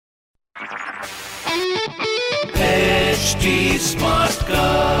HT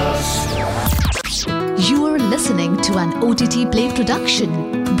Smartcast. You are listening to an OTTplay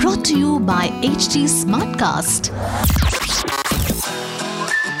production brought to you by HT Smartcast.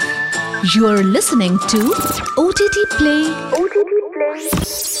 You are listening to OTTplay.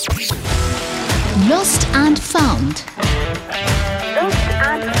 Lost and Found.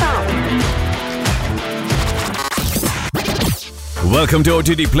 Welcome to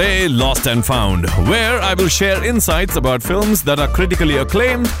OTTplay Lost and Found, where I will share insights about films that are critically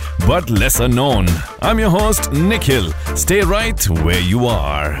acclaimed but lesser known. I'm your host, Nikhil. Stay right where you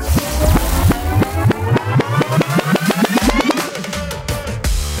are.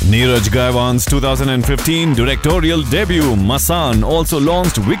 Neeraj Ghaywan's 2015 directorial debut, Masaan, also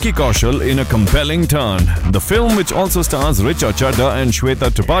launched Vicky Kaushal in a compelling turn. The film, which also stars Richa, Chaddha and Shweta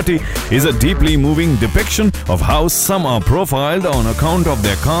Tripathi, is a deeply moving depiction of how some are profiled on account of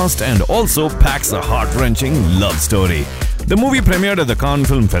their caste and also packs a heart-wrenching love story. The movie premiered at the Cannes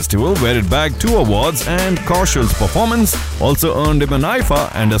Film Festival, where it bagged 2 awards, and Kaushal's performance also earned him an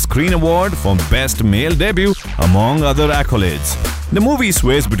IIFA and a Screen Award for Best Male Debut, among other accolades. The movie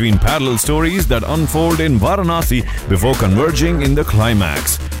sways between parallel stories that unfold in Varanasi before converging in the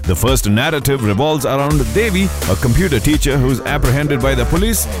climax. The first narrative revolves around Devi, a computer teacher who's apprehended by the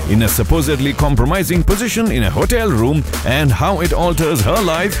police in a supposedly compromising position in a hotel room, and how it alters her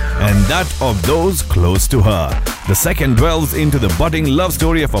life and that of those close to her. The second delves into the budding love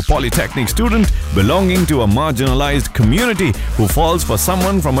story of a polytechnic student belonging to a marginalised community who falls for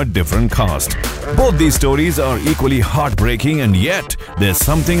someone from a different caste. Both these stories are equally heartbreaking, and yet there's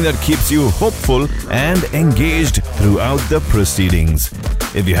something that keeps you hopeful and engaged throughout the proceedings.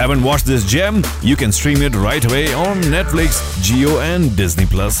 If you haven't watched this gem, you can stream it right away on Netflix, Jio and Disney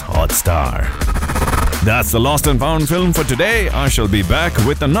Hotstar. That's the Lost and Found film for today. I shall be back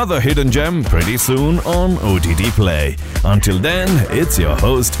with another hidden gem pretty soon on OTTplay. Until then, it's your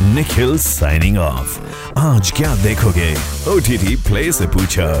host Nikhil signing off. Aaj kya dekhoge? OTTplay se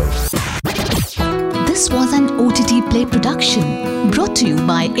poocho. This was an OTTplay production brought to you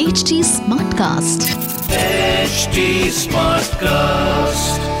by HT Smartcast. HT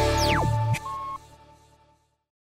Smartcast.